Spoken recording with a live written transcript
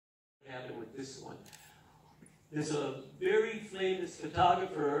this one. There's a very famous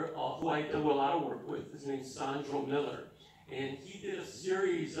photographer who I do a lot of work with. His name's Sandro Miller. And he did a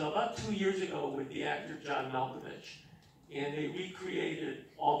series about 2 years ago with the actor John Malkovich. And they recreated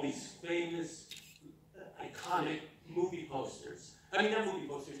all these famous, iconic movie posters. I mean, not movie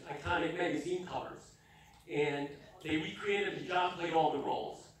posters, iconic magazine covers. And they recreated, and John played all the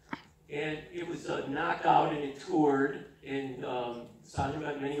roles. And it was a knockout, and it toured, and Sandro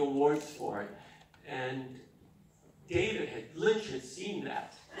got many awards for it. And David Lynch had seen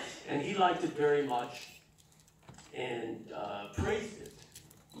that, and he liked it very much, and praised it.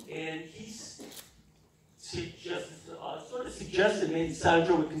 And he sort of suggested maybe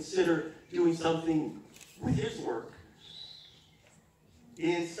Sandro would consider doing something with his work.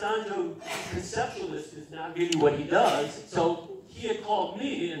 And Sandro, conceptualist, is not really what he does, so he had called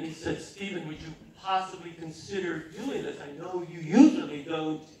me and he said, Stephen, would you possibly consider doing this? I know you usually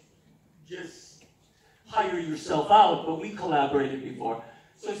don't just hire yourself out, but we collaborated before.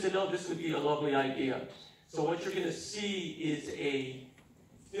 So I said, no, this would be a lovely idea. So what you're going to see is a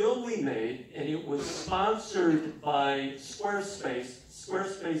film we made, and it was sponsored by Squarespace.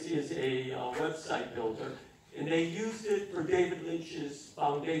 Squarespace is a website builder, and they used it for David Lynch's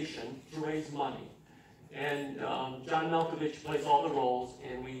foundation to raise money. And John Malkovich plays all the roles,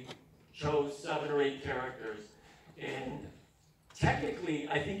 and we chose 7 or 8 characters. And technically,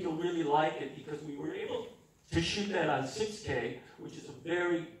 I think you'll really like it because we were able to shoot that on 6K, which is a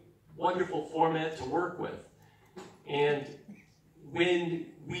very wonderful format to work with. And when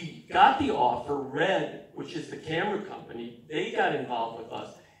we got the offer, Red, which is the camera company, they got involved with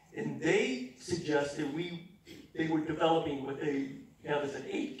us, and they suggested they were developing what they have as an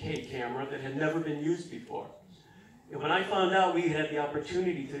 8K camera that had never been used before. And when I found out we had the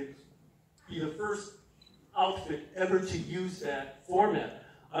opportunity to be the first outfit ever to use that format,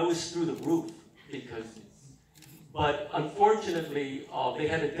 I was through the roof but unfortunately, they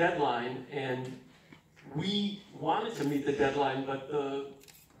had a deadline, and we wanted to meet the deadline, but the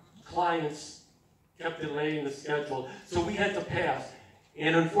clients kept delaying the schedule, so we had to pass.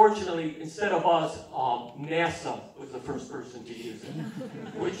 And unfortunately, instead of us, NASA was the first person to use it,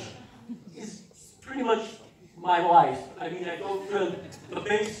 which is pretty much my life. I mean, I go to the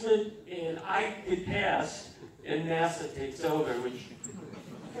basement, and I get past, and NASA takes over, which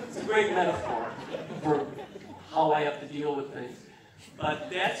is a great metaphor for how I have to deal with things. But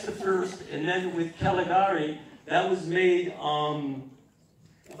that's the first, and then with Caligari, that was made about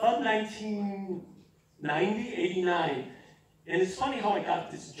 1990, 89. And it's funny how I got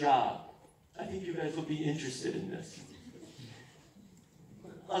this job. I think you guys will be interested in this.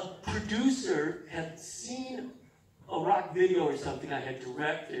 A producer had seen a rock video or something I had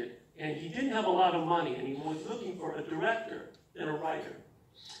directed, and he didn't have a lot of money, and he was looking for a director and a writer.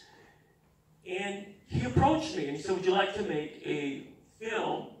 And he approached me, and he said, would you like to make a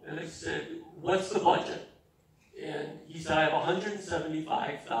film? And I said, what's the budget? And he said, I have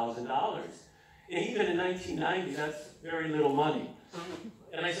 $175,000. And even in 1990, that's very little money.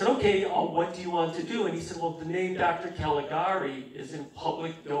 And I said, okay, what do you want to do? And he said, well, the name Dr. Caligari is in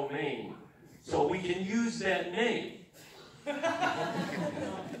public domain, so we can use that name. And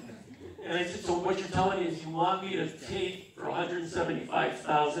I said, so what you're telling me is you want me to take for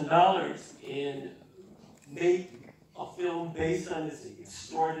 $175,000 and make a film based on this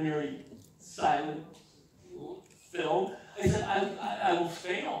extraordinary silent film? I said, I will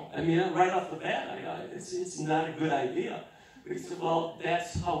fail. I mean, right off the bat, it's not a good idea. But he said, well,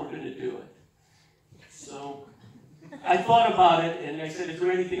 that's how we're going to do it. So I thought about it, and I said, is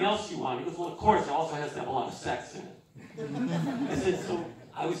there anything else you want? He goes, well, of course, it also has to have a lot of sex in it. I said, so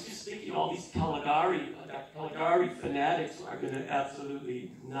I was just thinking all these Caligari fanatics are going to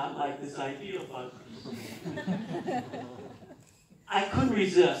absolutely not like this idea, but I couldn't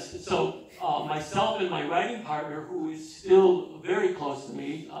resist. So myself and my writing partner, who is still very close to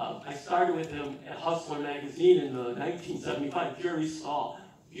me, I started with him at Hustler magazine in 1975, Jerry Stahl,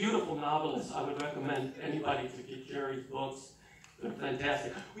 beautiful novelist. I would recommend anybody to get Jerry's books. They're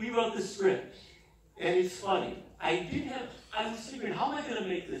fantastic. We wrote the script, and it's funny. I was figuring, how am I going to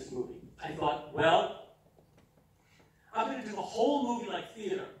make this movie? I thought, well, I'm going to do the whole movie like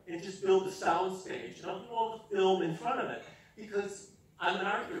theater and just build the sound stage, and I'll do all the film in front of it. Because I'm an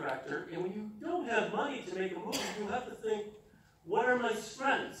art director, and when you don't have money to make a movie, you have to think, what are my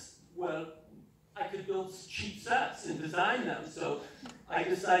strengths? Well, I could build cheap sets and design them, so I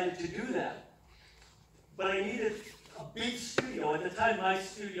decided to do that. But I needed a big studio. At the time, my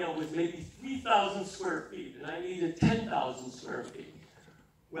studio was maybe 3,000 square feet, and I needed 10,000 square feet.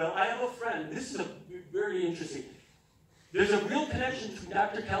 Well, I have a friend, this is very interesting. There's a real connection between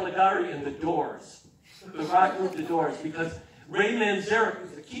Dr. Caligari and the Doors, the rock group The Doors, because Ray Manzarek,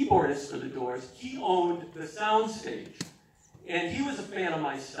 who's the keyboardist for the Doors, he owned the soundstage. And he was a fan of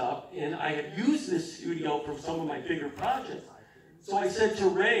my stuff, and I had used this studio for some of my bigger projects. So I said to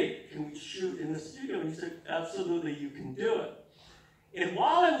Ray, can we shoot in the studio? And he said, absolutely, you can do it. And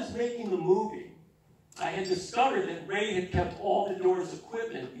while I was making the movie, I had discovered that Ray had kept all the Doors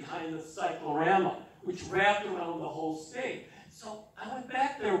equipment behind the cyclorama, which wrapped around the whole stage. So I went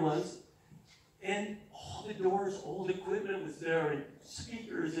back there once, and all the Doors' old equipment was there, and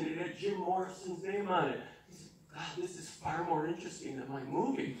speakers, and it had Jim Morrison's name on it. He said, God, this is far more interesting than my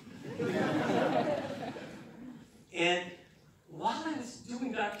movie. And while I was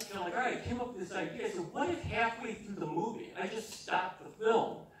doing Dr. Caligari, I came up with this idea. I said, what if halfway through the movie, I just stopped the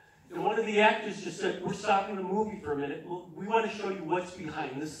film? And one of the actors just said, we're stopping the movie for a minute. We want to show you what's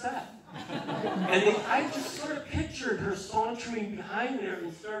behind the set. And I just sort of pictured her sauntering behind there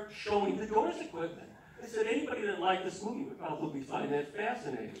and start showing the Doors equipment. I said, anybody that liked this movie would probably find that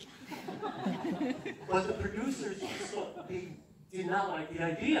fascinating. But the producers just thought they did not like the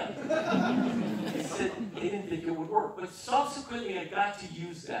idea. They said they didn't think it would work. But subsequently, I got to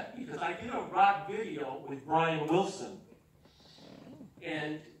use that because I did a rock video with Brian Wilson.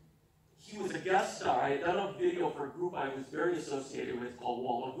 And he was a guest star. I had done a video for a group I was very associated with called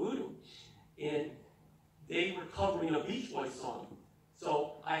Wall of Voodoo. And they were covering a Beach Boys song.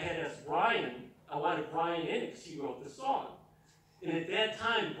 So I had asked Brian, I wanted Brian in it because he wrote the song. And at that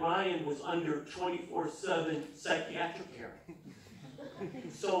time, Brian was under 24/7 psychiatric care.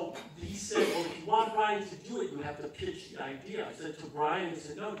 So he said, well, if you want Brian to do it, you have to pitch the idea. I said to Brian, he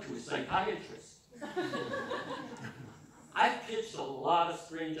said, no, to a psychiatrist. I've pitched a lot of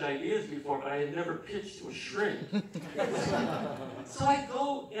strange ideas before, but I had never pitched to a shrink. So I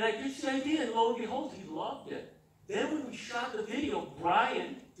go, and I pitched the idea, and lo and behold, he loved it. Then when we shot the video,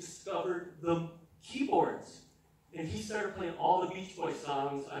 Brian discovered the keyboards. And he started playing all the Beach Boys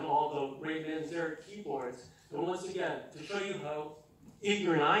songs on all the Ray Manzarek keyboards. And once again, to show you how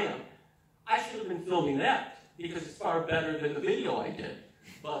ignorant I am, I should have been filming that, because it's far better than the video I did.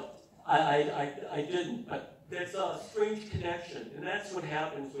 But I didn't. But that's a strange connection, and that's what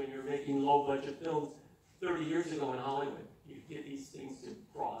happens when you're making low-budget films 30 years ago in Hollywood. You get these things to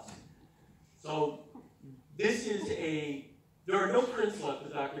cross. So this is there are no prints left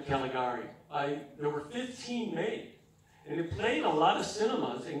of Dr. Caligari. There were 15 made, and it played in a lot of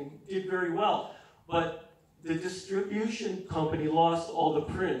cinemas and did very well. But the distribution company lost all the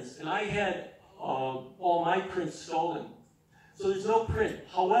prints, and I had all my prints stolen. So there's no print.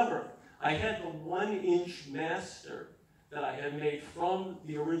 However, I had the 1-inch master that I had made from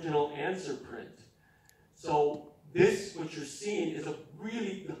the original answer print. So this, what you're seeing, is a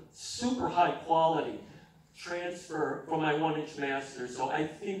really super high quality transfer from my 1-inch master. So I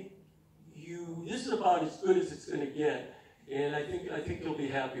think this is about as good as it's going to get, and I think you'll be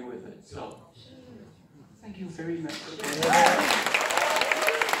happy with it. So thank you very much.